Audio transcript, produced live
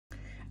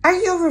Are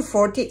you over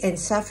 40 and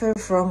suffer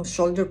from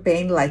shoulder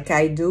pain like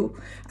I do?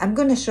 I'm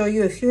going to show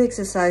you a few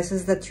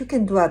exercises that you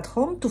can do at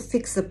home to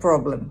fix the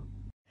problem.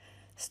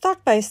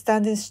 Start by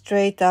standing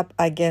straight up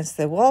against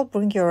the wall.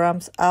 Bring your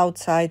arms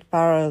outside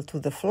parallel to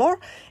the floor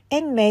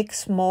and make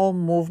small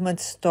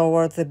movements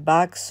toward the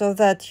back so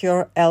that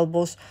your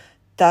elbows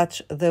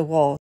touch the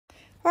wall.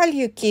 While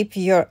you keep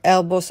your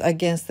elbows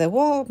against the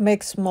wall,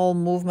 make small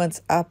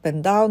movements up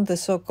and down, the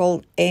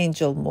so-called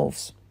angel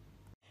moves.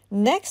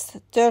 Next,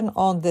 turn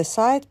on the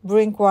side,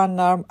 bring one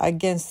arm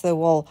against the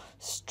wall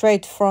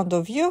straight front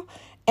of you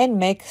and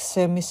make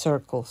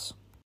semicircles.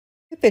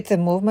 Repeat the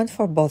movement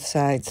for both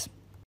sides.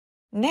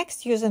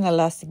 Next, use an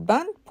elastic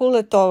band, pull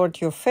it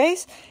toward your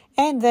face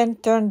and then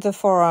turn the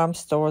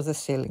forearms towards the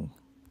ceiling.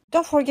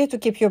 Don't forget to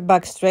keep your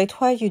back straight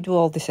while you do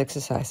all these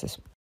exercises.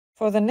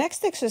 For the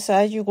next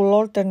exercise, you will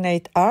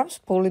alternate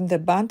arms, pulling the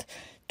band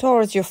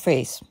towards your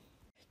face.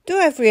 Do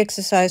every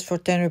exercise for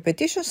 10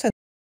 repetitions.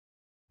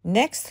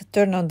 Next,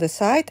 turn on the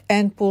side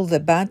and pull the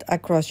band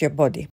across your body.